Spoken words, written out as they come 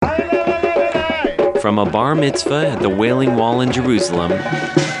From a bar mitzvah at the Wailing Wall in Jerusalem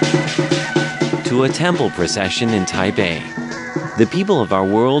to a temple procession in Taipei, the people of our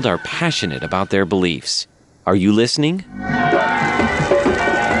world are passionate about their beliefs. Are you listening?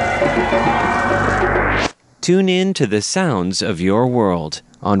 Tune in to the sounds of your world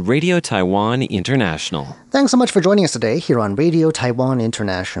on Radio Taiwan International. Thanks so much for joining us today here on Radio Taiwan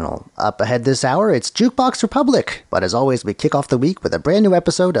International. Up ahead this hour, it's Jukebox Republic. But as always, we kick off the week with a brand new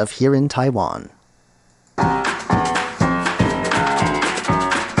episode of Here in Taiwan.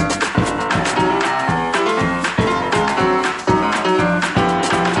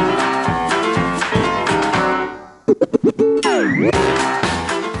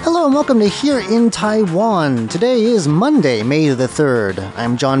 Hello and welcome to Here in Taiwan. Today is Monday, May the 3rd.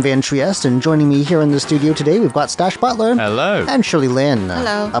 I'm John Van Trieste, and joining me here in the studio today, we've got Stash Butler. Hello. And Shirley Lin.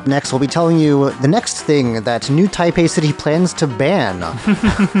 Hello. Up next, we'll be telling you the next thing that New Taipei City plans to ban.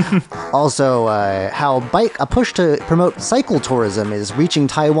 Also, how a push to promote cycle tourism is reaching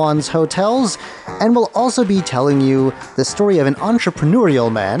Taiwan's hotels. And we'll also be telling you the story of an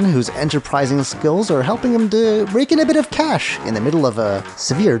entrepreneurial man whose enterprising skills are helping him to rake in a bit of cash in the middle of a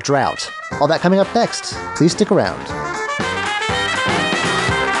severe drought. All that coming up next. Please stick around.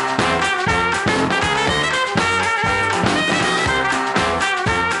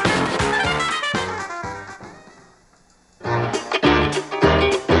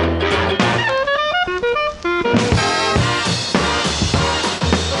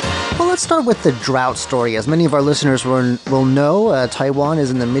 Let's start with the drought story. As many of our listeners will know, Taiwan is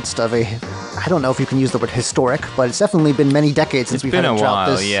in the midst of I don't know if you can use the word historic, but it's definitely been many decades since we've had a drought.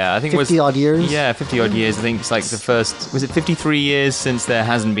 It's been a while, yeah. I think 50-odd years? Yeah, 50-odd years. I think it's like the first, was it 53 years since there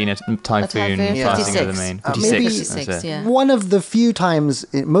hasn't been a typhoon passing over the main? 56, yeah. One of the few times,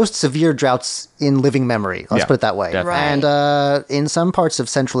 most severe droughts in living memory. Let's put it that way. Definitely. And in some parts of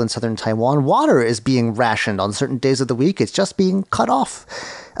central and southern Taiwan, water is being rationed on certain days of the week. It's just being cut off.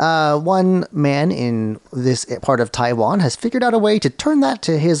 One man in this part of Taiwan has figured out a way to turn that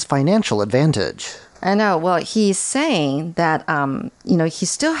to his financial advantage. I know. Well, he's saying that, he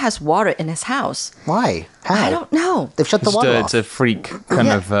still has water in his house. Why? How? I don't know. They've shut the water off. It's a freak kind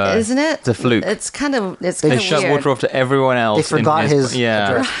of... isn't it? It's a fluke. It's kind of They weird. shut water off to everyone else. They forgot his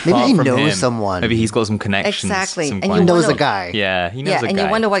address. Maybe apart he from knows him. someone. Maybe he's got some connections. Exactly. Some And He you knows wonder- a guy. Yeah, he knows a guy. and you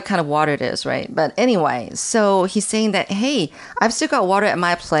wonder what kind of water it is, right? But anyway, so he's saying that, hey, I've still got water at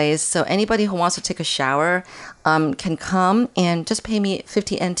my place, so anybody who wants to take a shower can come and just pay me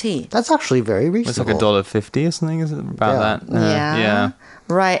 50 NT. That's actually very It's like reasonable. $1.50 or something, is it? About that? Yeah.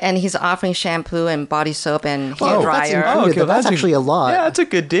 Right, and he's offering shampoo and body soap and hair Oh, that's dryer. incredible. But that's actually a lot. Yeah, that's a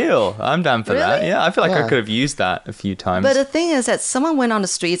good deal. I'm down for that. Really? Yeah, I feel like Yeah. I could have used that a few times. But the thing is that someone went on the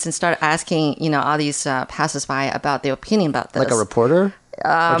streets and started asking, all these passersby about their opinion about this. Like a reporter?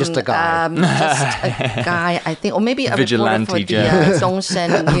 Or just a guy? Just a guy, I think, or maybe a Vigilante reporter for the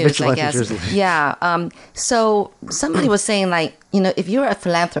Zhongshan News, I Vigilante guess. journalist. Yeah. So somebody was saying, like, if you're a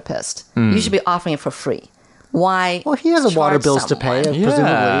philanthropist, you should be offering it for free. Why? Well, he has a water charge bills to pay, someone?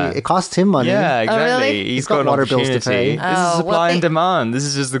 presumably. Yeah. It costs him money. yeah, exactly. really? He's got got an water bills to opportunity. pay. This is Oh, supply well, and demand.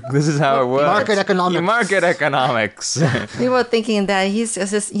 This is how it works. Market economics. Yeah, market economics. They were thinking that he's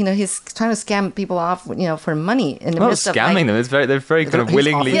just, he's trying to scam people off, for money in the Not midst of scamming them. They're very kind of He's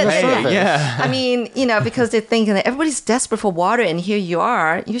willingly offering a paying. service. Yeah. I mean, because they're thinking that everybody's desperate for water, and here you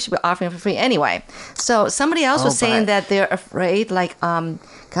are. You should be offering it for free anyway. So somebody else was saying that they're afraid, like,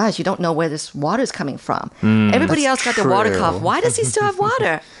 gosh, you don't know where this water is coming from. Everybody else got their water true. cup. Why does he still have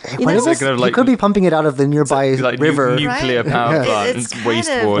water? What is They're this? kind of He like- could be pumping it out of the nearby like river. nuclear Right. power plant It's and kind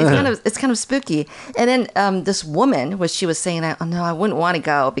wastewater. it's kind of spooky. And then this woman, where she was saying that, oh no, I wouldn't want to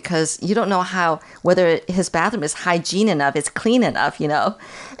go because you don't know whether his bathroom is hygiene enough, it's clean enough,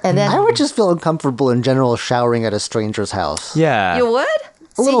 And then I would just feel uncomfortable in general showering at a stranger's house. Yeah. you would.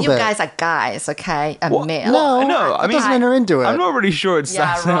 See, little you bit. guys are guys, okay? A male. No, I it mean, doesn't enter into it. I'm not really sure it's Yeah,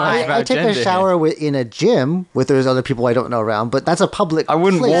 that so much right. about I take a gender here. shower in a gym with there's other people I don't know around, but that's a public I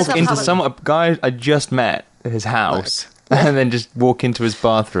wouldn't place. walk That's a into public- a guy I just met at his house and then just walk into his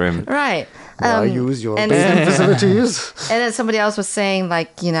bathroom. Right. Use your and- bathing facilities. And then somebody else was saying, like,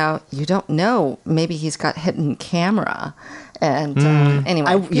 you don't know. Maybe he's got hidden camera. And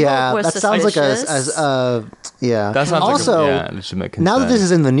anyway, people were that sounds like suspicious. yeah. That sounds also, like a legitimate concern. now that this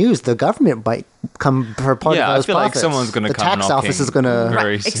is in the news, the government might come for part Yeah, of I those feel like profits. someone's going to The come tax office knocking is going to.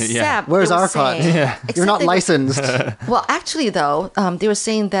 very Right, soon. except Yeah. Where's they were our cut? saying- You're except not they were- licensed. Well, actually, though, they were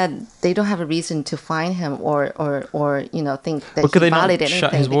saying that they don't have a reason to fine him or think that But could he they not violated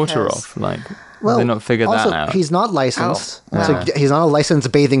shut anything his water because- off? Like, Well, Have they not figured also, that out? he's not licensed. Oh. So he's not a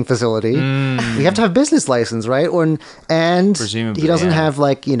licensed bathing facility. You have to have business license, right? And Presumably, he doesn't yeah. have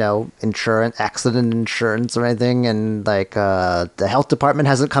insurance, accident insurance or anything, and the health department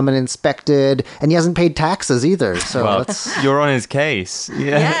hasn't come and inspected, and he hasn't paid taxes either. So Well, that's you're on his case.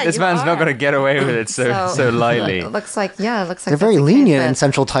 Yeah, this you man's are. not going to get away with it so lightly. It looks like they're that's very the case, lenient in but-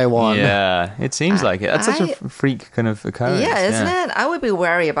 central Taiwan. Yeah, it seems like it. That's such a freak kind of occurrence. Yeah, isn't it? I would be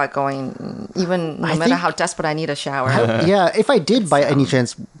wary about going, even no I matter think- how desperate I need a shower. Yeah, if I did by any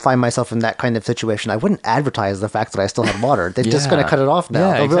chance find myself in that kind of situation, I wouldn't advertise the fact that I still had water. They're just going to cut it off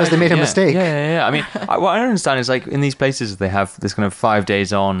now. They'll realize they made a mistake. Yeah. I mean, what I don't understand is like in these places they have this kind of 5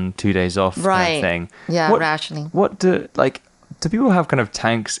 days on, 2 days off kind Right. of thing. Yeah, rationing. What do people have kind of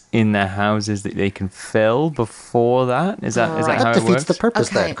tanks in their houses that they can fill before that? Is that how That it defeats works? the purpose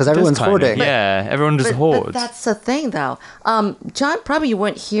Okay. then, because It does everyone's kind of, hoarding. Yeah, everyone just hoards. But that's the thing, though. John, probably you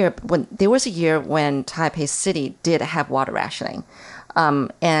weren't here when there was a year when Taipei City did have water rationing.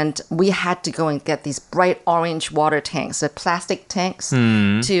 And we had to go and get these bright orange water tanks, the plastic tanks,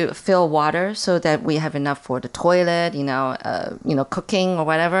 to fill water so that we have enough for the toilet, cooking or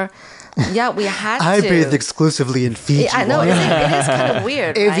whatever. Yeah, we had to. I bathe exclusively in Fiji I know, water. it is kind of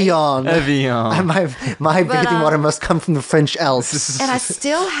weird. Right? Evian. Evian. My But, bathing water must come from the French Alps. And I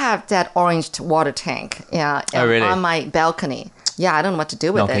still have that orange water tank, Oh, really? on my balcony. Yeah, I don't know what to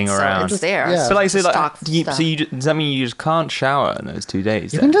do with Knocking it. around. So it's there. Yeah. But like, so Stock like, stuff. does that mean you just can't shower in those 2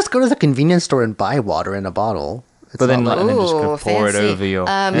 days? You then? can just go to the convenience store and buy water in a bottle. It's But then, not and then just kind Ooh, of pour it fancy. over your.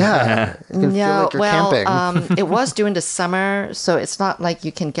 yeah, you can feel like you're camping. It was during the summer, so it's not like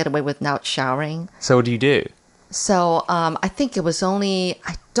you can get away without showering. So what do you do? So I think it was only,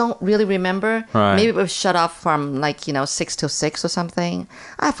 I don't really remember. Right. Maybe it was shut off from 6 till 6 or something.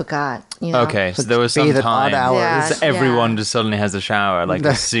 I forgot. Okay, so there was some bathe at odd time. hours. Yeah. So everyone just suddenly has a shower, like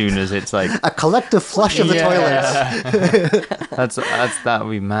as soon as it's like. A collective flush of the toilet. That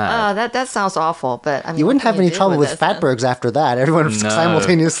would be mad. That sounds awful, but I mean, You wouldn't what have can any do trouble with this, huh? fatbergs after that. Everyone No.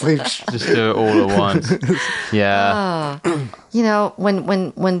 simultaneously. Just do it all at once. Yeah.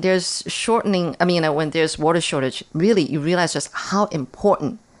 When there's shortening, when there's water shortage, really you realize just how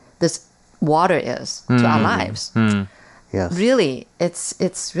important this water is to our lives. Yes. Really,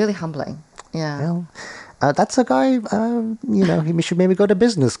 it's really humbling. Yeah. Well, that's a guy. He should maybe go to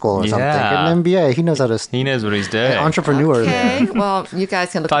business school or something. Get Yeah. an MBA. He knows how to. He knows what he's doing. Entrepreneur. Okay. Well, you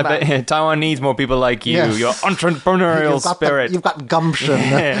guys can look about. Taiwan needs more people like you. Yes. Your entrepreneurial spirit. You've got gumption.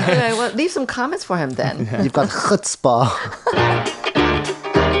 Okay, well, leave some comments for him then. You've got chutzpah.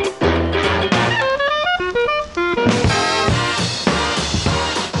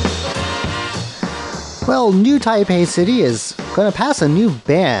 Well, New Taipei City is going to pass a new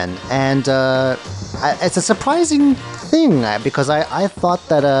ban, and it's a surprising thing because I thought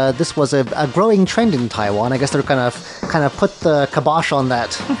that this was a growing trend in Taiwan. I guess they're kind of put the kibosh on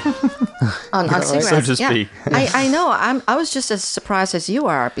that. on cigarettes. So to speak. Yeah. I know. I was just as surprised as you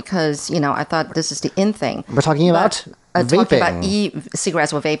are because I thought this is the in thing. We're talking about Talking about vaping.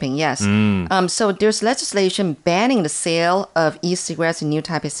 e-cigarettes or vaping, yes. So there's legislation banning the sale of e-cigarettes in New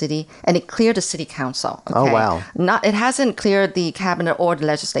Taipei City, and it cleared the city council. Oh, okay? wow. It hasn't cleared the cabinet or the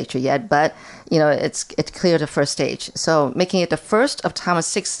legislature yet, but it cleared the first stage. So making it the first of Taiwan's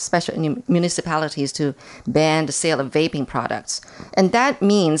 6 special municipalities to ban the sale of vaping products, and that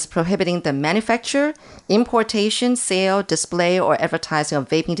means prohibiting the manufacture, importation, sale, display, or advertising of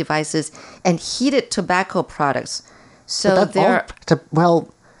vaping devices and heated tobacco products. So But they're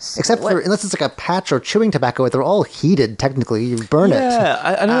except for unless it's like a patch or chewing tobacco, they're all heated. Technically, you burn it. Yeah,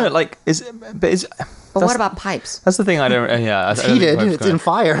 I don't know. Like, but what about pipes? That's the thing I don't. Yeah, It's heated. It's in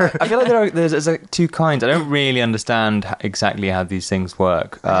fire. I feel like there's like 2 kinds. I don't really understand exactly how these things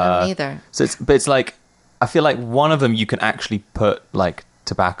work. I don't either. So it's like I feel like one of them you can actually put like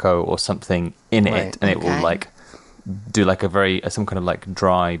tobacco or something in Right. it, and it will Okay. like do like some kind of like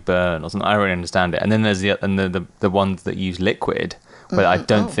dry burn or something. I don't really understand it. And then there's the ones that use liquid, but I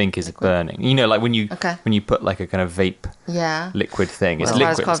don't think is burning. Like when you put like a kind of vape Yeah. liquid thing, it's That's why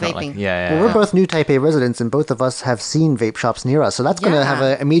it's liquid. called It's not like, vaping. yeah. Well, we're both New Taipei residents, and both of us have seen vape shops near us, so that's going to have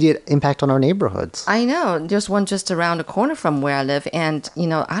an immediate impact on our neighborhoods. I know. There's one just around the corner from where I live, and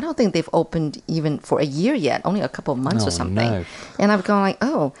I don't think they've opened even for a year yet, only a couple of months or something. no. And I've gone like,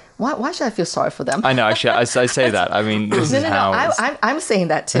 oh, why should I feel sorry for them? I know. Actually, I say that. I mean, this is how. I'm saying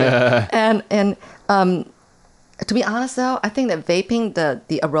that too. and to be honest though, I think that vaping,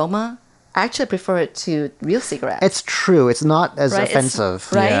 the aroma actually prefer it to real cigarettes. It's true. It's not as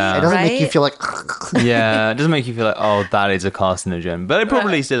offensive. Right? Yeah. It doesn't make you feel like. Yeah, it doesn't make you feel like, oh, that is a carcinogen, but it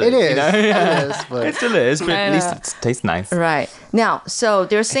probably still is. It is. You know? It is. But It still is, but at least it tastes nice. Right. Now, so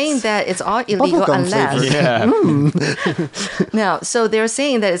they're saying that it's all illegal bubblegum unless... flavored. Yeah. Now, so they're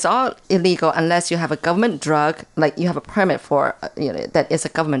saying that it's all illegal unless you have a government drug, like you have a permit for, that is a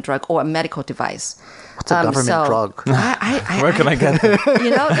government drug or a medical device. What's a government drug? Where can I get them?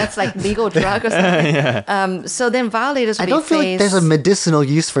 That's like legal drug or something. So then violators will I don't feel like there's a medicinal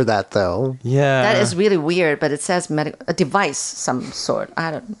use for that, though. Yeah. That is really weird, but it says a device some sort. I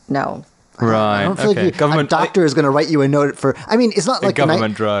don't know. Right. I don't feel like a doctor is going to write you a note for. I mean, it's not like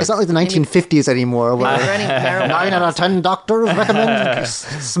government drug. It's not like the 1950s anymore. Where Burning marijuana. 9 out of 10 doctors recommend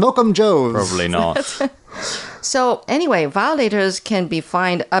smoke 'em Joes. Probably not. So anyway, violators can be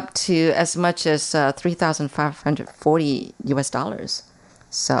fined up to as much as $3,540 US.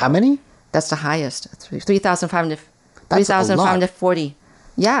 So How many? That's the highest. 3,500. That's a lot. 3,540.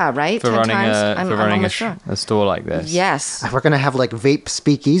 Yeah, right. For 10 running, times. for I'm running almost sure. a store like this. Yes. We're going to have like vape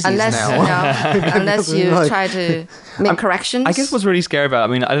speakeasies Unless now. unless you Like- try to make corrections. I guess what's really scary about it,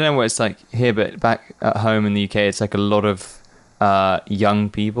 I mean, I don't know what it's like here, but back at home in the UK, it's like a lot of young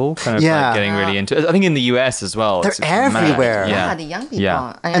people kind of Yeah. like getting really into it. I think in the US as well. They're it's mad. everywhere. Yeah, the young people.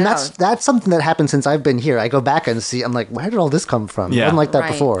 Yeah. I And know. that's something that happened since I've been here. I go back and see. I'm like, where did all this come from? Yeah. It wasn't like that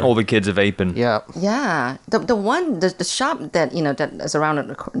Right. before. All the kids are vaping. Yeah. Yeah, the shop that that is around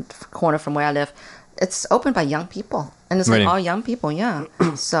the corner from where I live, it's opened by young people, and it's Really? like all young people. Yeah,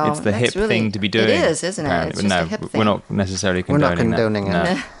 so It's the that's hip thing to be doing. It is, isn't it? apparently. It's But just no, a hip thing. we're not necessarily We're not condoning condoning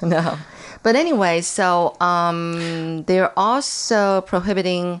that. it. No. No. But anyway, so they're also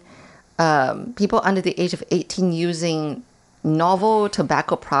prohibiting people under the age of 18 using novel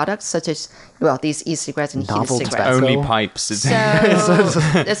tobacco products such as these e-cigarettes and Novel heated tobacco. cigarettes. Only pipes. It's So it's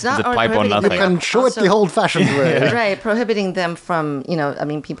not It's a only pipe or prohibiting nothing. them, You can show it also- the old-fashioned way. Right, prohibiting them from,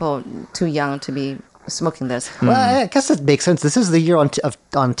 people too young to be smoking this. Well, I guess it makes sense. This is the year on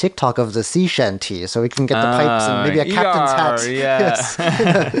TikTok of the sea shanty, so we can get the pipes and maybe a captain's hat. Yeah. Yes.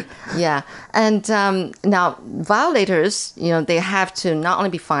 Yeah, and now violators, they have to not only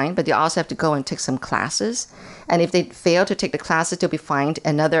be fined, but they also have to go and take some classes. And if they fail to take the classes, they'll be fined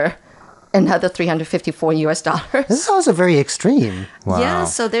another $354 US. This is also very extreme. Wow. Yeah,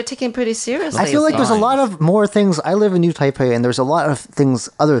 so they're taking it pretty seriously. I feel like there's a Fine. lot of more things. I live in New Taipei, and there's a lot of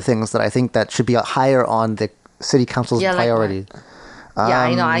other things that I think that should be higher on the city council's Yeah, like priority. Yeah,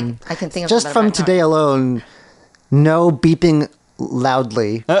 I know. I can think of Just that from right now. today alone, no beeping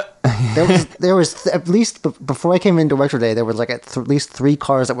loudly. There was at least before I came into work today, there was like at least 3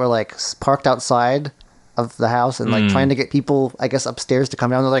 cars that were like parked outside of the house and like trying to get people, I guess, upstairs to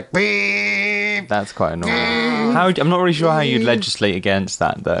come down. They're like, beep. That's quite annoying. I'm not really sure how you'd legislate against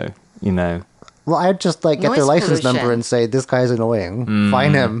that, though. Well, I'd just like get their Noise license pollution. number and say this guy's annoying.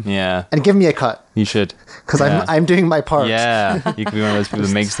 Fine him. Yeah. And give me a cut You should. because Yeah. I'm doing my part. Yeah. You could be one of those people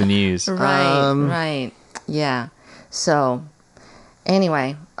that makes the news. Right, right. Yeah. So,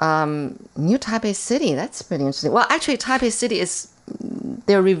 anyway, New Taipei City, that's pretty interesting. Well, actually, Taipei City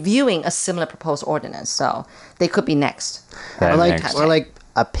they're reviewing a similar proposed ordinance, so they could be next. They're Or like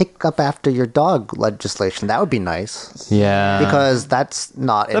a pick up after your dog legislation. That would be nice. Yeah. Because that's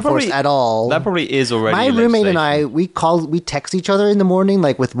not enforced at all. That probably is already. My roommate and legislation. we text each other in the morning,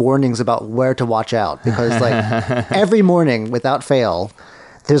 like with warnings about where to watch out, because like every morning, without fail,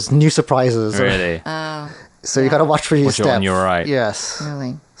 there's new surprises. Really? So you got to watch for your Watch it step. on your right. Yes.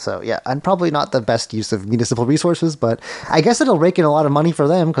 Really? So yeah, and probably not the best use of municipal resources, but I guess it'll rake in a lot of money for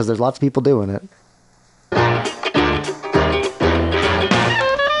them because there's lots of people doing it.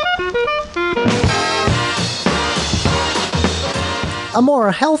 A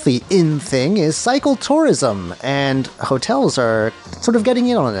more healthy in thing is cycle tourism, and hotels are sort of getting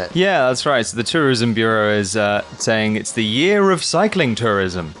in on it. Yeah, that's right. So the Tourism Bureau is saying it's the year of cycling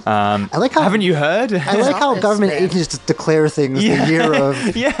tourism. I like how- Haven't you heard? I like how It's government fair. agents just declare things the year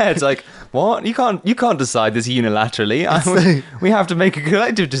of. Yeah, it's like, what? You can't decide this unilaterally. We have to make a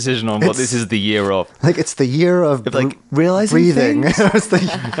collective decision on what this is the year of. Like it's the year of like, realizing breathing. things? It's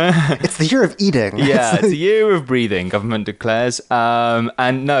the year of eating. Yeah, it's a year of breathing, government declares.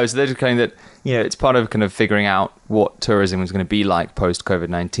 And no, so they're just claiming that, it's part of kind of figuring out what tourism is going to be like post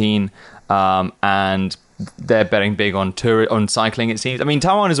COVID-19. And they're betting big on cycling, it seems. I mean,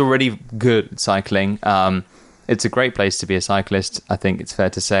 Taiwan is already good at cycling. It's a great place to be a cyclist, I think it's fair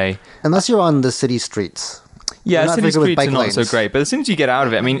to say. Unless you're on the city streets. Yeah, You're not city very good with streets are bike not so lanes. great. But as soon as you get out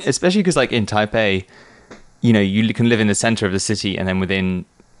of it, I mean, especially because like in Taipei, you can live in the center of the city and then within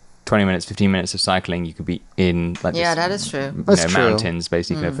 20 minutes, 15 minutes of cycling, you could be in like that is true. Mountains,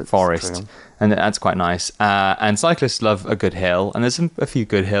 basically, forest, and that's quite nice. And cyclists love a good hill, and there's a few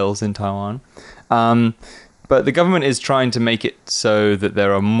good hills in Taiwan. But the government is trying to make it so that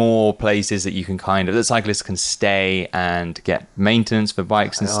there are more places that you can that cyclists can stay and get maintenance for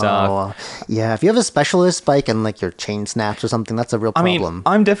bikes and stuff. Yeah, if you have a specialist bike and like your chain snaps or something, that's a real problem. I mean,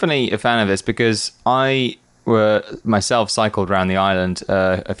 I'm definitely a fan of this because I myself cycled around the island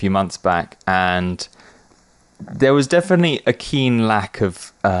a few months back, and there was definitely a keen lack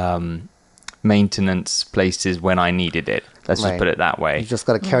of maintenance places when I needed it. Let's just put it that way. You just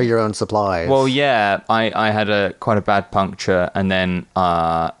got to carry your own supplies. Well, yeah, I had quite a bad puncture, and then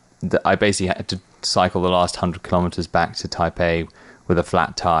I basically had to cycle the last 100 kilometers back to Taipei with a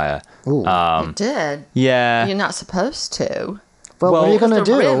flat tire. You did? Yeah. You're not supposed to. Well, what are you going to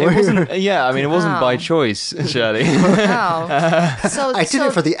do? It wasn't, it wasn't by choice, Shirley. I did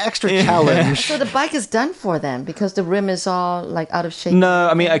it for the extra challenge. So the bike is done for then because the rim is all like out of shape? No,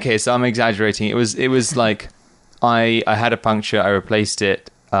 I mean, okay, so I'm exaggerating. It was like I had a puncture, I replaced it,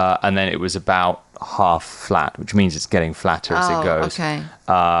 and then it was about half flat, which means it's getting flatter as it goes. Okay.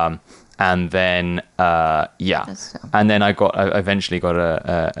 And then, and then I eventually got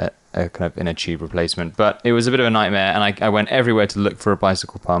a kind of inner tube replacement, but it was a bit of a nightmare, and I went everywhere to look for a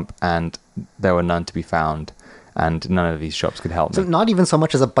bicycle pump, and there were none to be found, and none of these shops could help me. So not even so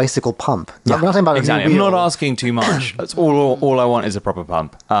much as a bicycle pump. Yeah, we're not talking about exactly. a new wheel. I'm not asking too much. That's all I want is a proper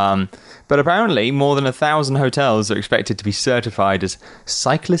pump. But apparently, more than 1,000 hotels are expected to be certified as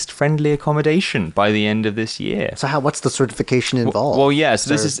cyclist-friendly accommodation by the end of this year. So what's the certification involved? Well, yeah, so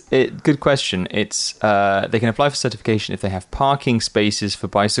this is a good question. It's they can apply for certification if they have parking spaces for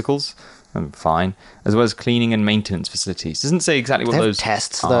bicycles, fine, as well as cleaning and maintenance facilities. It doesn't say exactly what those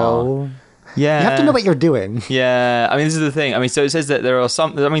tests, are. Though. Yeah. You have to know what you're doing. Yeah. I mean, this is the thing. I mean, so it says that there are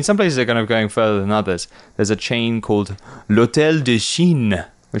some places are kind of going further than others. There's a chain called L'Hôtel de Chine,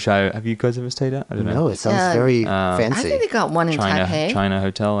 which have you guys ever stayed at? I don't know. No, it sounds very fancy. I think they got one in Taipei. China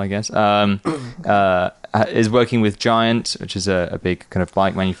Hotel, I guess. Is working with Giant, which is a big kind of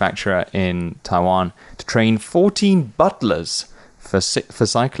bike manufacturer in Taiwan, to train 14 butlers for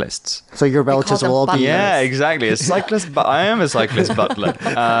cyclists. So your relatives will all be... Yeah, exactly. I am a cyclist butler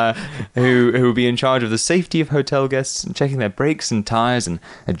who will be in charge of the safety of hotel guests and checking their brakes and tires and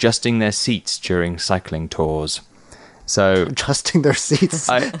adjusting their seats during cycling tours. So adjusting their seats.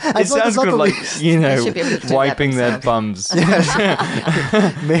 It sounds good, like wiping their bums.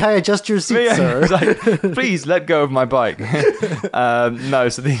 May I adjust your seat, sir? Please let go of my bike. No,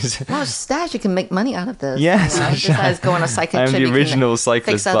 so these. Well, Stash, you can make money out of this. Yes, besides going on a cycling trip. I'm the original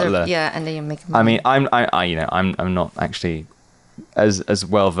cyclist butler. And then you make money. I mean, I'm not actually as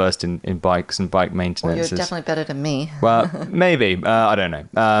well versed in bikes and bike maintenance. Well, you're definitely better than me. Well, maybe. I don't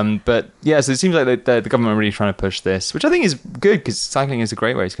know. But yeah, so it seems like the government are really trying to push this, which I think is good because cycling is a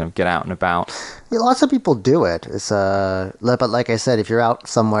great way to kind of get out and about. Yeah, lots of people do it. But like I said, if you're out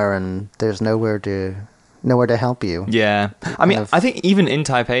somewhere and there's nowhere to help you. Yeah. I mean, I think even in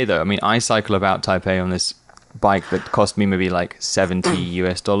Taipei, though, I mean, I cycle about Taipei on this bike that cost me maybe like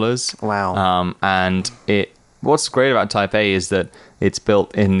 $70. Wow. And what's great about Taipei is that it's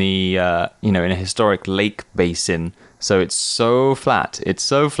built in the in a historic lake basin, so it's so flat. It's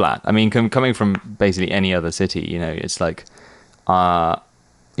so flat. I mean, coming from basically any other city, it's like,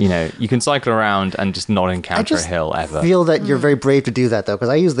 you can cycle around and just not encounter a hill ever. I feel that you're very brave to do that, though, because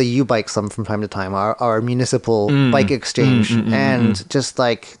I use the U-Bike some from time to time, our municipal bike exchange, and just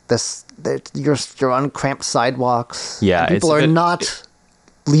like this, you're on cramped sidewalks. Yeah, people are not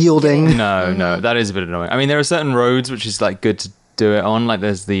yielding. No, that is a bit annoying. I mean, there are certain roads which is like good to do it on. Like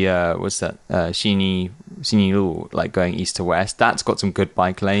there's the Xini Lu, like going east to west. That's got some good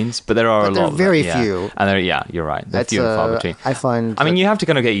bike lanes, but there are a lot. Very few. And you're right. They're few and far between. I mean, you have to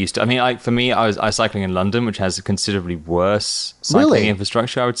kind of get used to. I mean, like for me, I was cycling in London, which has a considerably worse cycling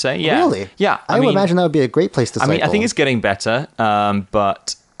infrastructure. I would say. Yeah. Really? Yeah. I would imagine that would be a great place to cycle. I mean, I think it's getting better,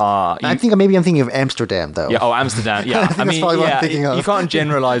 but. I think maybe I'm thinking of Amsterdam, though. Yeah, Amsterdam. Yeah, I think that's probably what I'm thinking of. You can't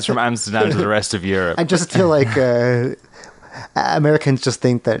generalize from Amsterdam to the rest of Europe. I just feel like Americans just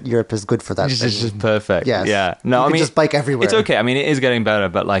think that Europe is good for that. It's just perfect. Yes. Yeah. No, I mean, just bike everywhere. It's okay. I mean, it is getting better,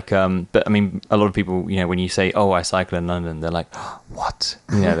 but like, I mean, a lot of people, when you say, "Oh, I cycle in London," they're like, "What?"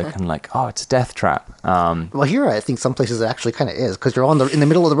 They're kind of like, "Oh, it's a death trap." Well, here I think some places it actually kind of is because you're in the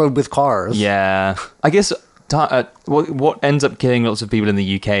middle of the road with cars. Yeah, I guess. What ends up killing lots of people in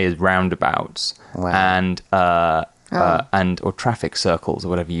the UK is roundabouts. Wow. And or traffic circles or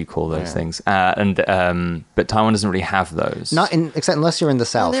whatever you call those things. But Taiwan doesn't really have those. Except unless you're in the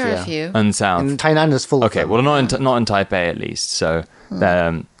south. There are a few. And south. And Tainan is full of them. Well, not in Taipei at least. So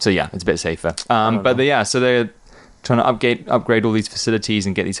yeah, it's a bit safer. So they're trying to upgrade all these facilities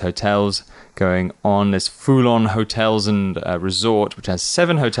and get these hotels going on. There's Fulon Hotels and Resort, which has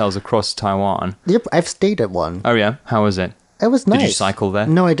 7 hotels across Taiwan. Yep, I've stayed at one. Oh yeah, how was it? It was nice. Did you cycle there?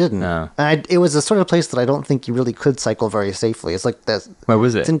 No, I didn't. No. It was a sort of place that I don't think you really could cycle very safely. It's like this. Where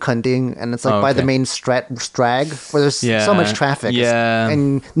was it? It's in Kunding, and it's like by the main Strag, where there's so much traffic. Yeah.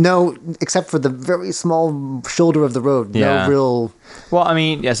 And no, except for the very small shoulder of the road, no real. Well, I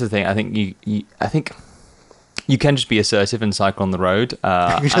mean, that's the thing. I think you can just be assertive and cycle on the road.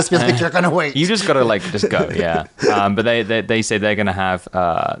 You just be like, you're gonna wait. You just gotta just go, yeah. But they say they're gonna have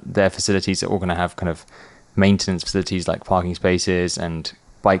their facilities are all gonna have kind of maintenance facilities like parking spaces and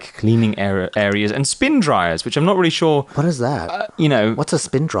bike cleaning areas and spin dryers, which I'm not really sure. What is that? What's a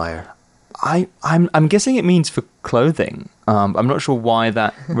spin dryer? I'm guessing it means for clothing. I'm not sure why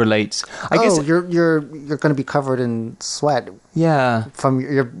that relates. I guess you're going to be covered in sweat. Yeah, from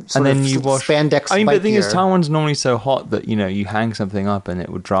your and then you wash spandex. I mean, but the thing is, Taiwan's normally so hot that you hang something up and it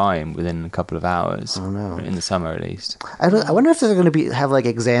will dry within a couple of hours. Oh no! In the summer, at least. I wonder if they're going to have like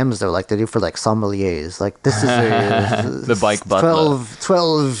exams though, like they do for like sommeliers. Like this is the bike butler.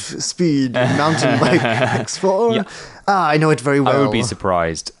 12 speed mountain bike explorer. Yeah. I know it very well. I would be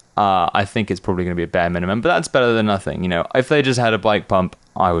surprised. I think it's probably going to be a bare minimum, but that's better than nothing. If they just had a bike pump,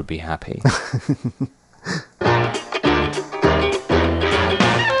 I would be happy.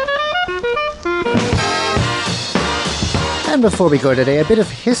 And before we go today, a bit of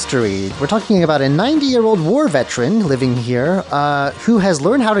history. We're talking about a 90-year-old war veteran living here who has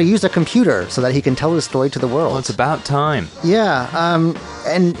learned how to use a computer so that he can tell his story to the world. Well, it's about time. Yeah,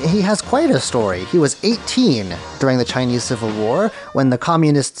 and he has quite a story. He was 18 during the Chinese Civil War when the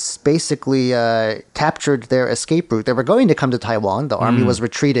communists basically captured their escape route. They were going to come to Taiwan. The army was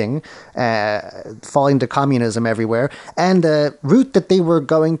retreating, falling to communism everywhere. And the route that they were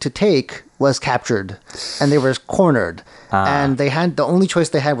going to take was captured, and they were cornered. And the only choice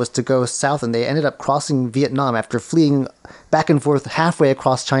they had was to go south, and they ended up crossing Vietnam after fleeing back and forth halfway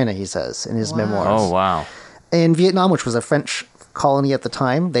across China, he says in his memoirs. Oh, wow. In Vietnam, which was a French colony at the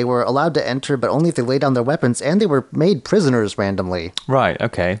time, they were allowed to enter, but only if they laid down their weapons, and they were made prisoners randomly. Right,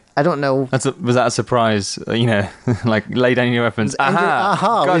 okay. I don't know. Was that a surprise? Like lay down your weapons. We've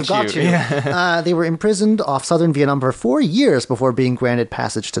got you. Yeah. They were imprisoned off southern Vietnam for 4 years before being granted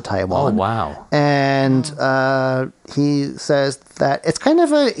passage to Taiwan. Oh, wow. And he says that it's kind of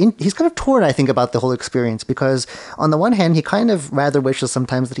he's kind of torn, I think, about the whole experience, because on the one hand, he kind of rather wishes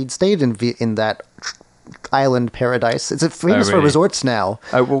sometimes that he'd stayed in that island paradise. It's famous for resorts now.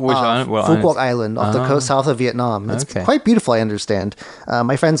 Which island? Phu Quoc Island off the coast south of Vietnam. It's quite beautiful, I understand.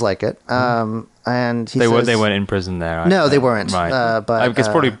 My friends like it. And they weren't in prison there. No, they weren't. Right. But it's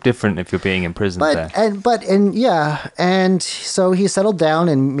probably different if you're being imprisoned there. And so he settled down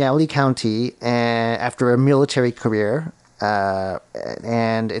in Miaoli County after a military career.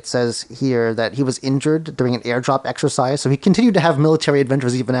 And it says here that he was injured during an airdrop exercise, so he continued to have military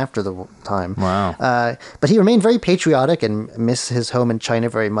adventures even after the time. Wow. But he remained very patriotic and missed his home in China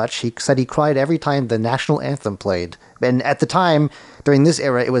very much. He said he cried every time the national anthem played. And at the time, during this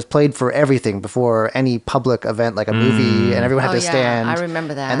era, it was played for everything before any public event like a movie, and everyone had to stand. I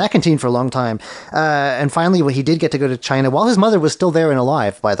remember that. And that continued for a long time. And finally, he did get to go to China while his mother was still there and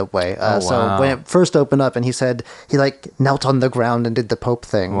alive, by the way. So when it first opened up, and he said he knelt on the ground and did the Pope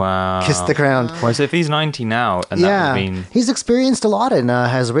thing. Wow. Kissed the ground. Well, so if he's 90 now, and that would mean... He's experienced a lot and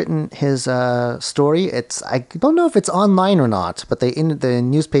has written his story. I don't know if it's online or not, but the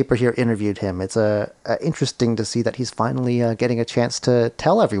newspaper here interviewed him. It's interesting to see that he's finally getting a chance to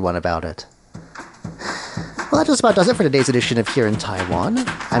tell everyone about it. Well, that just about does it for today's edition of Here in Taiwan.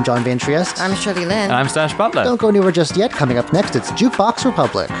 I'm John Van Trieste. I'm Shirley Lin. And I'm Stash Butler. Don't go anywhere just yet. Coming up next, it's Jukebox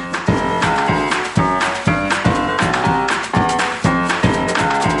Republic.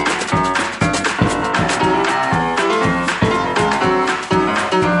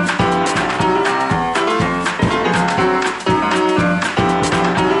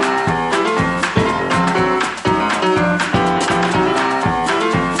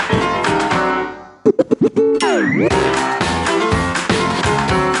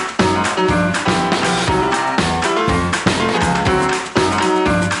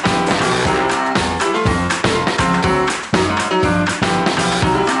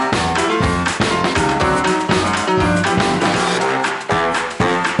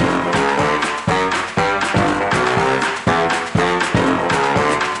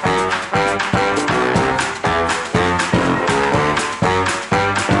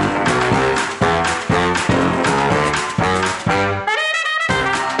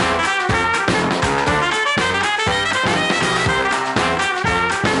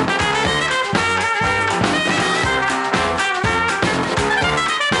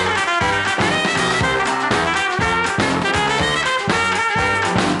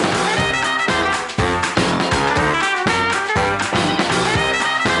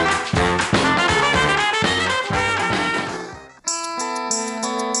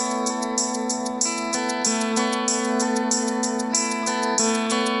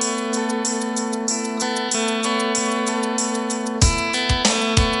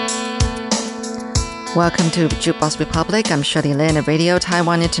 Welcome to Jukebox Republic. I'm Shirley Lin of Radio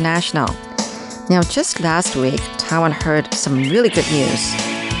Taiwan International. Now, just last week, Taiwan heard some really good news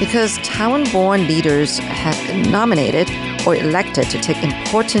because Taiwan-born leaders have been nominated or elected to take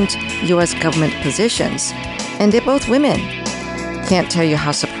important U.S. government positions, and they're both women. Can't tell you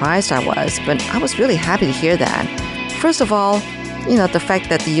how surprised I was, but I was really happy to hear that. First of all, the fact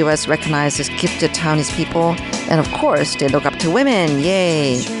that the U.S. recognizes gifted Taiwanese people, and of course, they look up to women.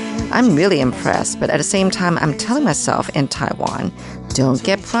 Yay! I'm really impressed, but at the same time, I'm telling myself in Taiwan, don't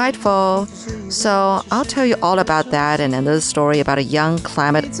get prideful. So I'll tell you all about that and another story about a young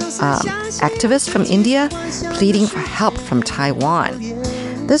climate activist from India pleading for help from Taiwan.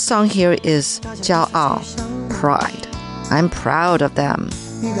 This song here is 骄傲, Pride. I'm proud of them.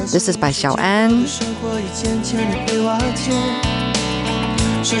 This is by Xiao An.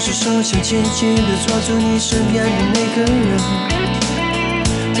 手是手想紧紧地抓住你身边的那个人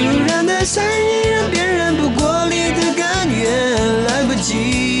突然的善意让别人不过力的感觉来不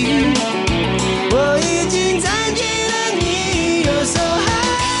及我已经占据了你 You're so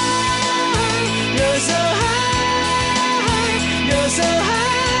high You're so high You're so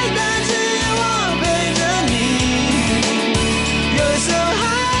high 但只有我陪着你 You're so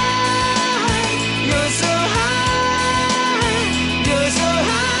high You're so high You're so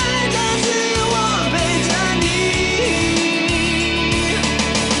high 但只有我陪着你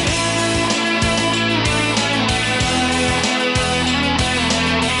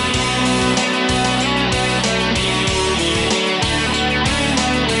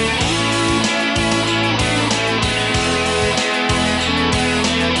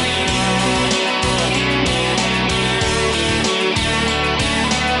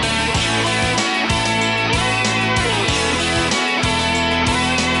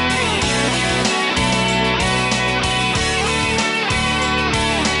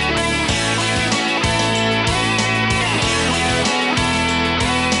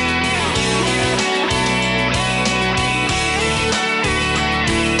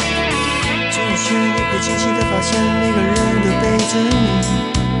惊奇地发现每个人都背着你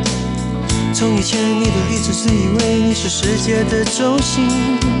从以前你都一直自以为你是世界的中心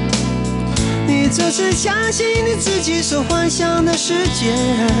你总是相信你自己所幻想的世界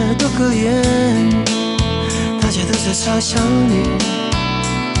多可怜大家都在嘲笑你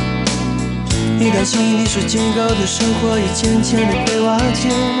你担心你所建构的生活也渐渐地被瓦解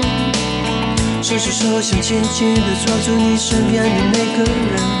手是手想紧紧地抓住你身边的那个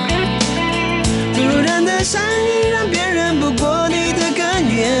人突然的善意让别人不过你的感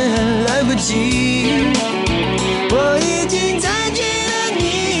觉来不及我已经占据了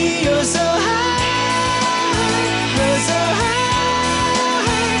你 You're so high You're so high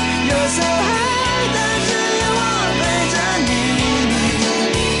You're so high 但只有我陪着你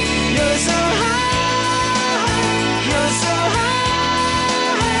You're so high You're so high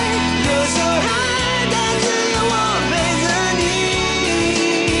You're so high 但只有我陪着你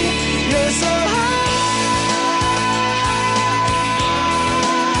You're so high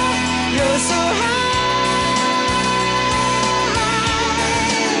You're so high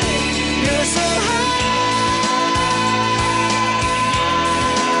You're so high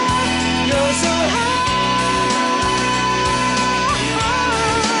You're so high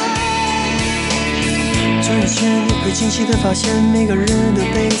转眼间你会惊奇地发现每个人都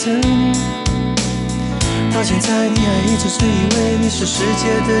背着你到现在你还一直自以为你是世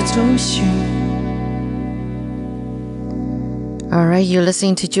界的中心All right, you're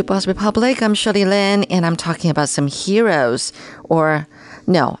listening to Jukebox Republic. I'm Shirley Lin, and I'm talking about some heroes. Or,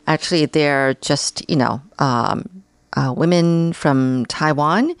 no, actually, they're just, women from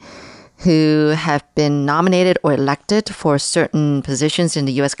Taiwan who have been nominated or elected for certain positions in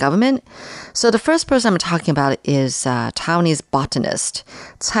the U.S. government. So the first person I'm talking about is Taiwanese botanist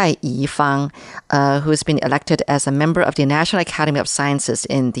Cai Yifang, who's been elected as a member of the National Academy of Sciences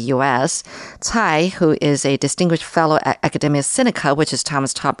in the U.S. Cai, who is a distinguished fellow at Academia Sinica, which is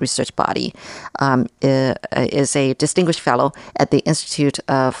Taiwan's top research body, is a distinguished fellow at the Institute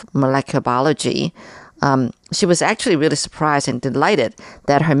of Molecular Biology. She was actually really surprised and delighted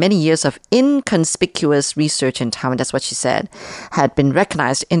that her many years of inconspicuous research in Taiwan, that's what she said, had been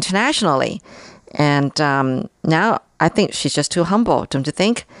recognized internationally. And now I think she's just too humble, don't you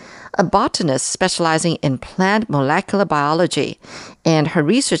think? A botanist specializing in plant molecular biology, and her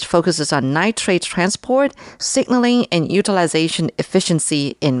research focuses on nitrate transport, signaling, and utilization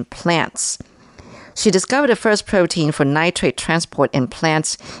efficiency in plants. She discovered the first protein for nitrate transport in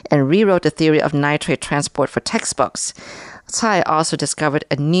plants and rewrote the theory of nitrate transport for textbooks. Cai also discovered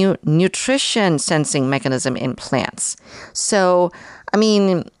a new nutrition sensing mechanism in plants. So, I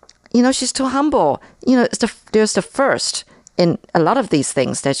mean, she's too humble. There's the first in a lot of these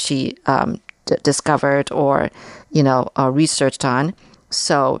things that she discovered or, researched on.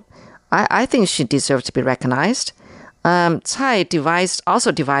 So I think she deserves to be recognized. Tsai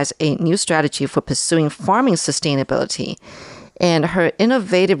also devised a new strategy for pursuing farming sustainability. And her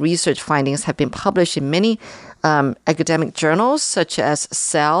innovative research findings have been published in many academic journals such as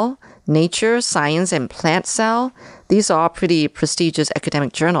Cell, Nature, Science, and Plant Cell. These are all pretty prestigious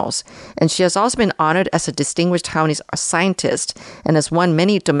academic journals. And she has also been honored as a distinguished Taiwanese scientist and has won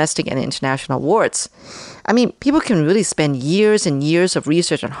many domestic and international awards. I mean, people can really spend years and years of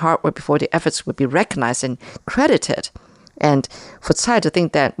research and hard work before their efforts would be recognized and credited. And for Tsai to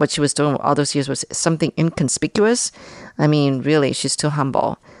think that what she was doing all those years was something inconspicuous, I mean, really, she's too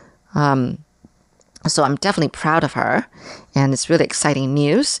humble. So I'm definitely proud of her, and it's really exciting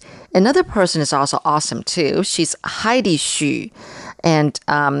news. Another person is also awesome, too. She's Heidi Hsu, and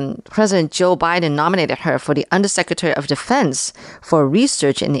President Joe Biden nominated her for the Undersecretary of Defense for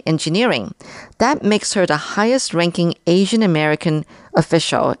Research and Engineering. That makes her the highest-ranking Asian American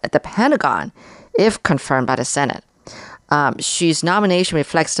official at the Pentagon, if confirmed by the Senate. Hsu's nomination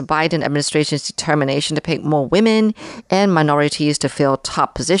reflects the Biden administration's determination to pick more women and minorities to fill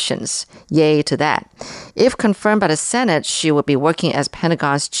top positions. Yay to that. If confirmed by the Senate, she will be working as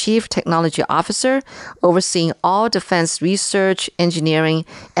Pentagon's chief technology officer, overseeing all defense research, engineering,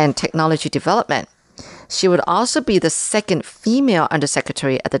 and technology development. She would also be the second female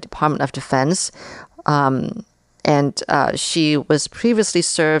undersecretary at the Department of Defense. And she was previously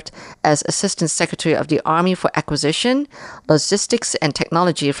served as Assistant Secretary of the Army for Acquisition, Logistics, and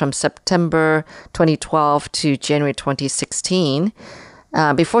Technology from September 2012 to January 2016.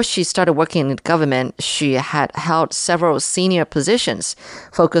 Before she started working in the government, she had held several senior positions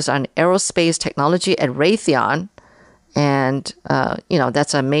focused on aerospace technology at Raytheon. And,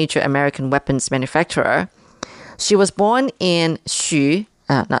 that's a major American weapons manufacturer. She was born in Hsu.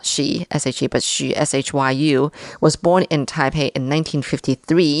 Not she, S-H-E, but Hsu, S-H-Y-U, was born in Taipei in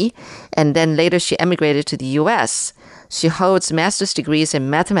 1953, and then later she emigrated to the U.S. She holds master's degrees in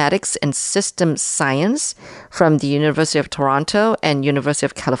mathematics and systems science from the University of Toronto and University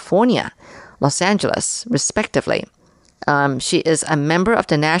of California, Los Angeles, respectively. She is a member of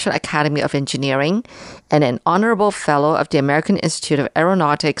the National Academy of Engineering and an honorable fellow of the American Institute of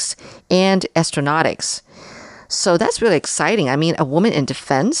Aeronautics and Astronautics. So that's really exciting. I mean, a woman in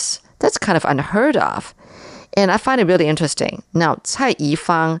defense, that's kind of unheard of. And I find it really interesting. Now, Tsai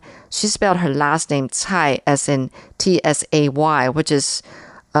Yifang, she spelled her last name Tsai as in T-S-A-Y, which is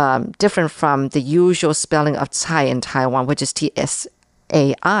different from the usual spelling of Tsai in Taiwan, which is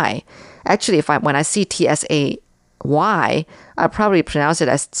T-S-A-I. Actually, when I see T-S-A-Y, I probably pronounce it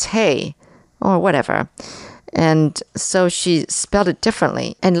as Tsai or whatever. And so she spelled it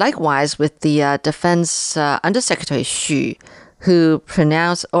differently. And likewise with the Defense Undersecretary Hsu, who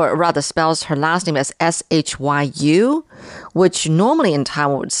spells her last name as S-H-Y-U, which normally in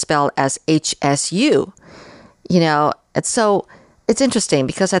Taiwan would spell as H-S-U. So it's interesting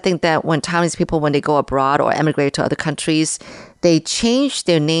because I think that when Taiwanese people, when they go abroad or emigrate to other countries, they change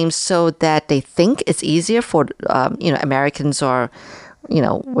their names so that they think it's easier for, Americans or,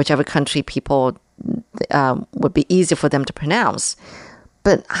 whichever country people would be easier for them to pronounce.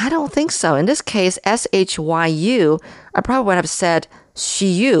 But I don't think so. In this case, S-H-Y-U, I probably would have said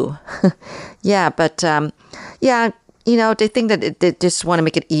Shiyu. Yeah, but they think that they just want to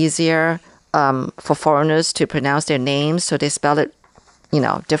make it easier for foreigners to pronounce their names, so they spell it,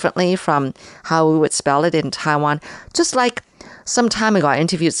 differently from how we would spell it in Taiwan. Just like some time ago, I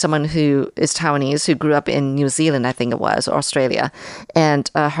interviewed someone who is Taiwanese who grew up in New Zealand, I think it was, or Australia.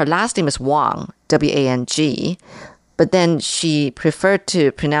 And her last name is Wang, W-A-N-G. But then she preferred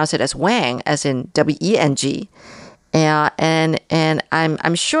to pronounce it as Wang, as in W-E-N-G. And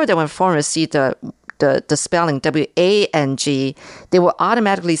I'm sure that when foreigners see the spelling W-A-N-G, they will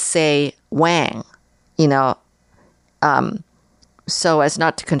automatically say Wang, so as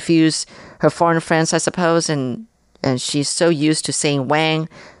not to confuse her foreign friends, I suppose. And she's so used to saying Wang.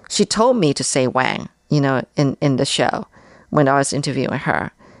 She told me to say Wang, in the show when I was interviewing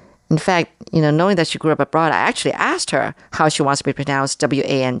her. In fact, knowing that she grew up abroad, I actually asked her how she wants to be pronounced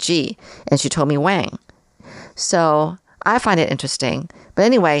W-A-N-G, and she told me Wang. So I find it interesting. But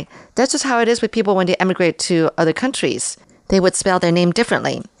anyway, that's just how it is with people when they emigrate to other countries. They would spell their name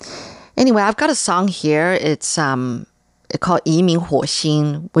differently. Anyway, I've got a song here. It's called 移民火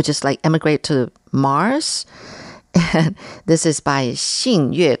星, which is like emigrate to Mars. And this is by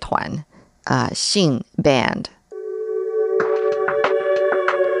信乐团, 信 band.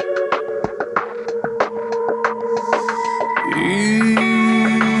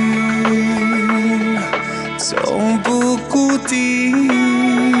 从不固定，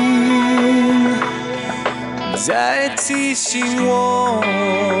在提醒我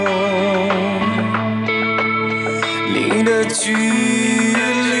你的距离，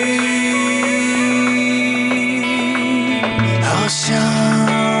好像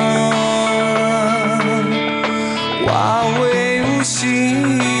化为无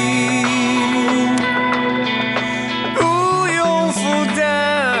形，不用负担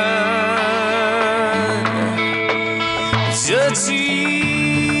这记忆。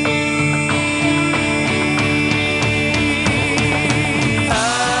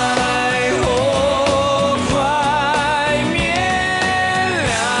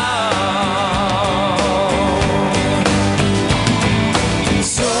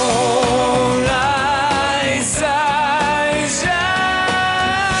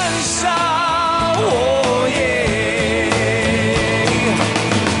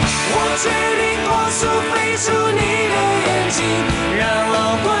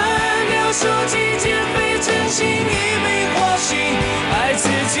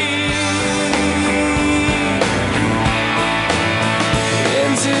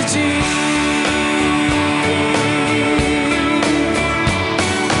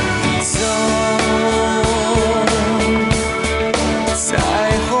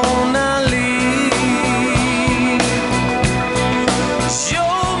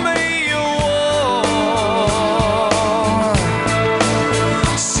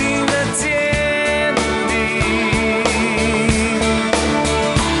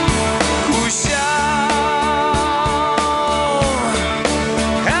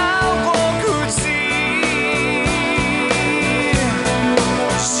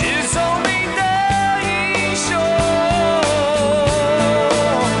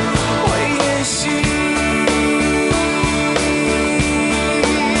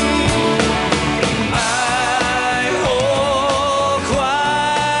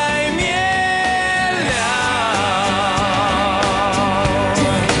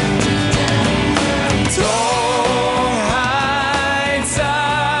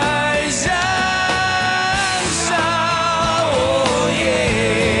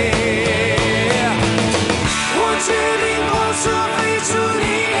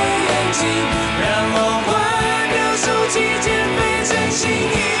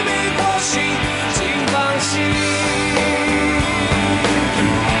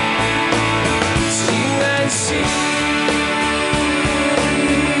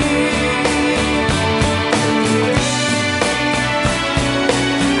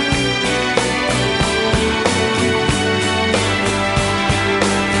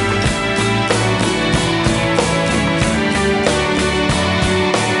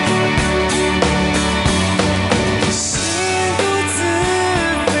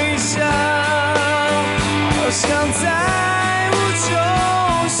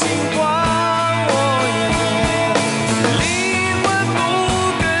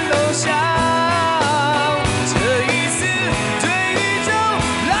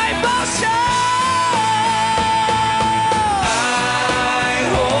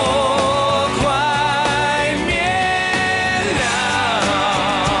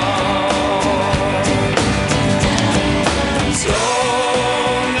从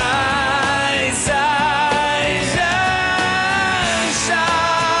爱在燃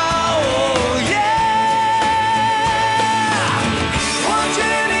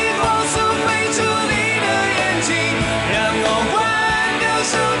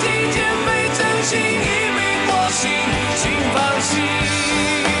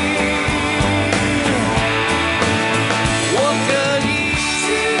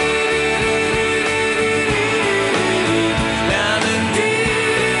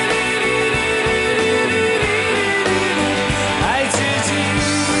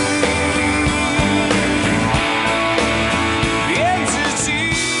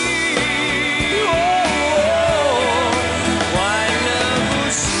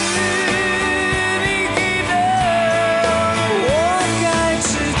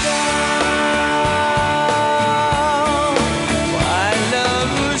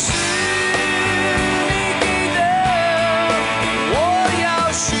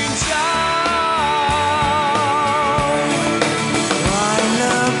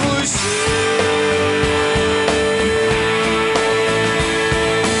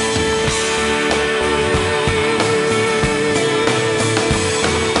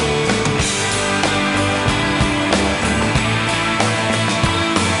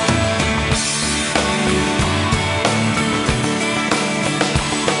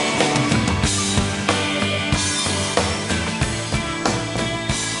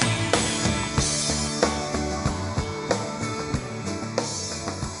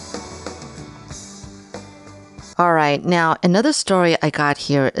All right. Now, another story I got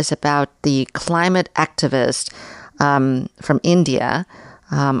here is about the climate activist from India.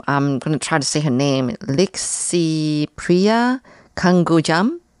 I'm going to try to say her name, Lixipriya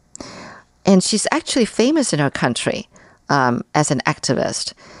Kangujam. And she's actually famous in her country as an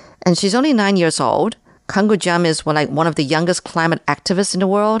activist. And she's only 9 years old. Kangujam is one of the youngest climate activists in the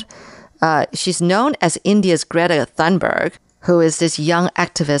world. She's known as India's Greta Thunberg, who is this young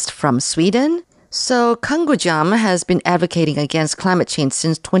activist from Sweden. So Kangujam has been advocating against climate change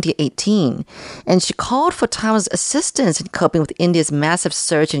since 2018, and she called for Taiwan's assistance in coping with India's massive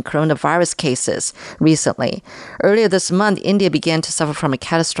surge in coronavirus cases recently. Earlier this month, India began to suffer from a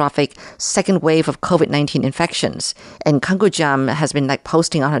catastrophic second wave of COVID-19 infections, and Kangujam has been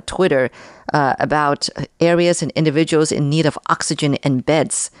posting on her Twitter about areas and individuals in need of oxygen and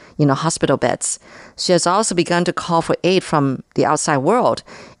beds, hospital beds. She has also begun to call for aid from the outside world.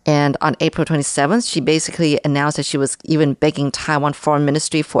 And on April 27th, she basically announced that she was even begging Taiwan Foreign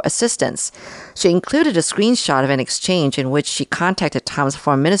Ministry for assistance. She included a screenshot of an exchange in which she contacted Taiwan's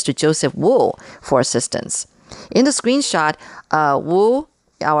Foreign Minister Joseph Wu for assistance. In the screenshot, Wu,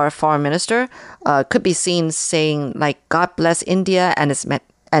 our Foreign Minister, could be seen saying, God bless India and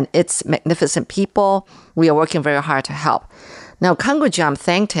its magnificent people. We are working very hard to help. Now, Kangujam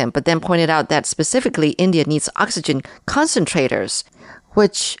thanked him, but then pointed out that specifically India needs oxygen concentrators,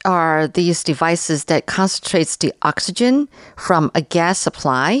 which are these devices that concentrates the oxygen from a gas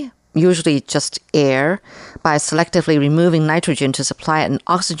supply, usually just air, by selectively removing nitrogen to supply an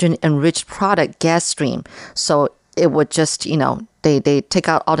oxygen-enriched product gas stream. So it would just, they take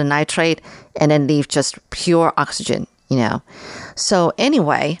out all the nitrate and then leave just pure oxygen, So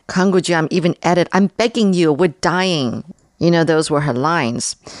anyway, Kangujam even added, "I'm begging you, we're dying." Those were her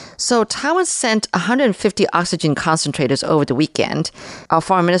lines. So Taiwan sent 150 oxygen concentrators over the weekend. Our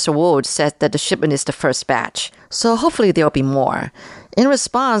Foreign Minister Wood said that the shipment is the first batch. So hopefully there'll be more. In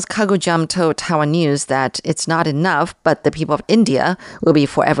response, Kangujam told Taiwan News that it's not enough, but the people of India will be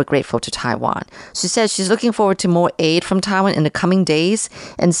forever grateful to Taiwan. She said she's looking forward to more aid from Taiwan in the coming days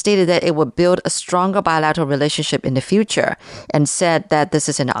and stated that it will build a stronger bilateral relationship in the future and said that this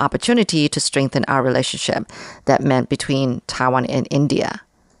is an opportunity to strengthen our relationship that meant between Taiwan and India.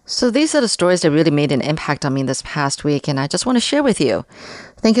 So these are the stories that really made an impact on me this past week, and I just want to share with you.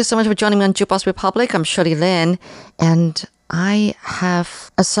 Thank you so much for joining me on Jukebox Republic. I'm Shirley Lin, and I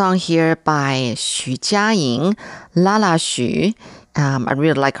have a song here by Xu Jiaying, Lala Xu. I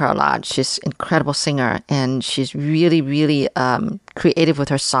really like her a lot. She's an incredible singer, and she's really, really creative with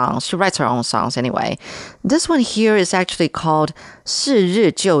her songs. She writes her own songs anyway. This one here is actually called 是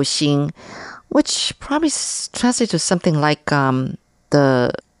日救星, which probably translates to something like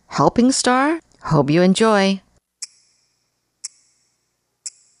the helping star. Hope you enjoy.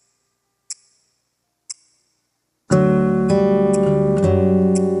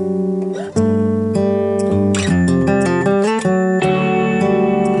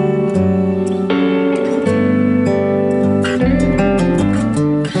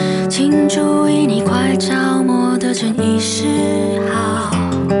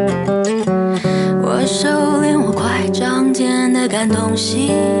感动细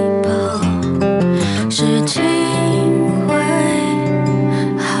胞，是机会，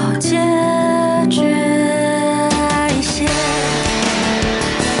好解决一些。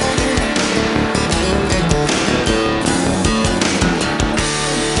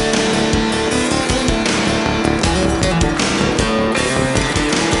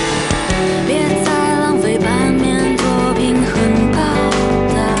别再浪费版面做平衡报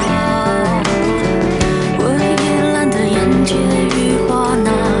道，我也懒得眼界。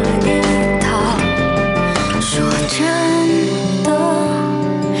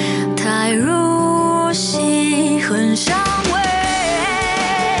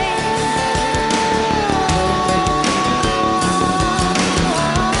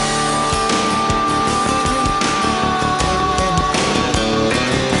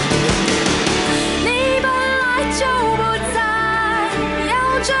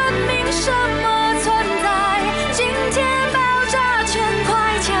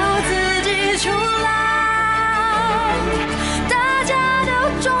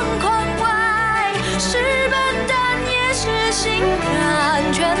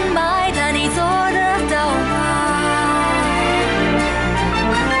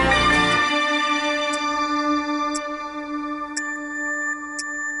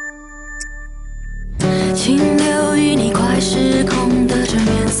请留意你快失控的正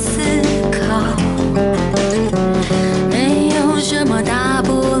面思考，没有什么大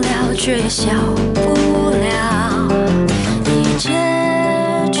不了，却也小不了，一切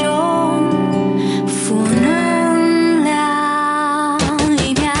中负能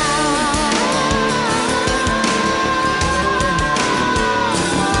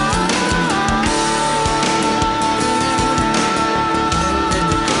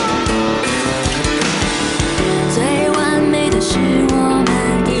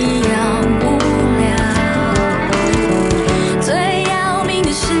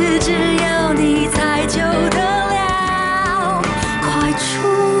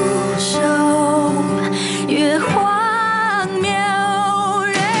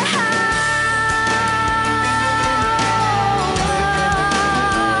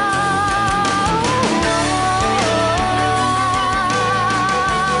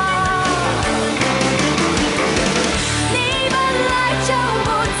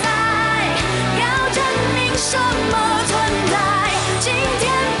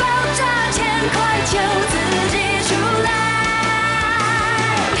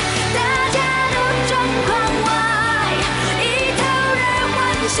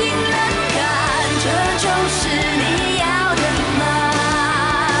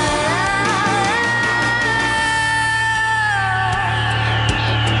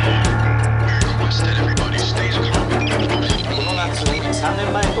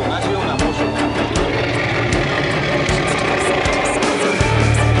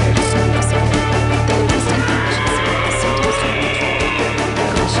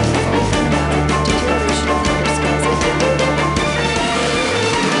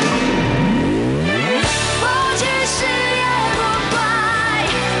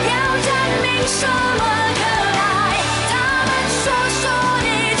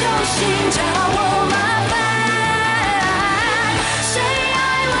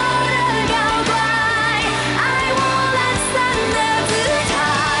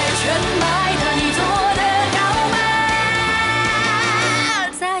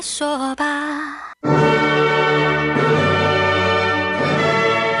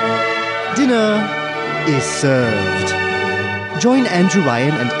served. Join Andrew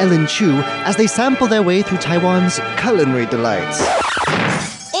Ryan and Ellen Chu as they sample their way through Taiwan's culinary delights.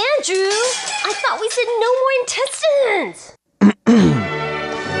 Andrew, I thought we said no more intestines.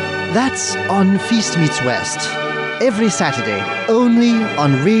 That's on Feast Meets West. Every Saturday, only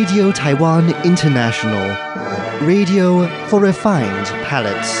on Radio Taiwan International. Radio for refined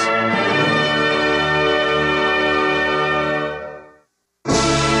palates.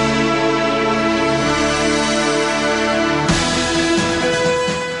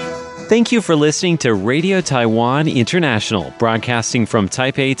 Thank you for listening to Radio Taiwan International, broadcasting from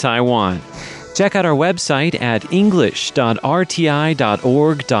Taipei, Taiwan. Check out our website at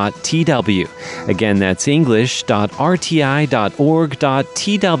english.rti.org.tw. Again, that's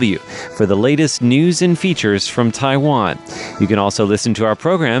english.rti.org.tw for the latest news and features from Taiwan. You can also listen to our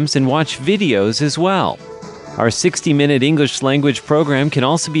programs and watch videos as well. Our 60-minute English language program can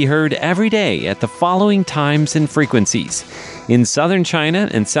also be heard every day at the following times and frequencies. In southern China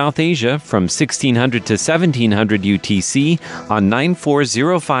and South Asia from 1600 to 1700 UTC on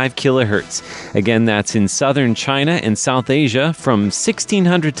 9405 kHz. Again, that's in southern China and South Asia from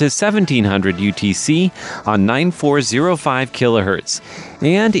 1600 to 1700 UTC on 9405 kHz.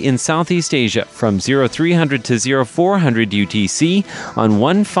 And in Southeast Asia from 0300 to 0400 UTC on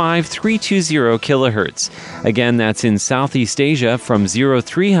 15320 kHz. Again, that's in Southeast Asia from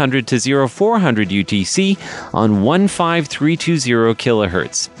 0300 to 0400 UTC on 15320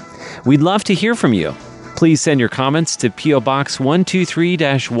 kHz. We'd love to hear from you. Please send your comments to P.O. Box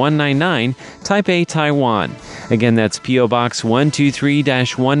 123-199, Taipei, Taiwan. Again, that's P.O. Box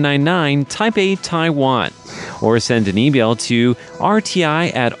 123-199, Taipei, Taiwan. Or send an email to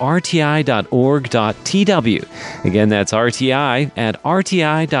rti@rti.org.tw. Again, that's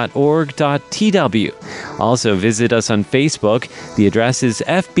rti@rti.org.tw. Also, visit us on Facebook. The address is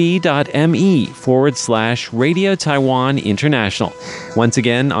fb.me/Radio Taiwan International. Once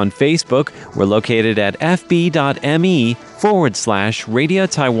again, on Facebook, we're located at fb.me/Radio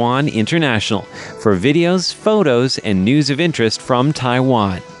Taiwan International for videos, photos, and news of interest from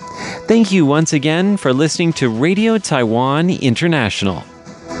Taiwan. Thank you once again for listening to Radio Taiwan International.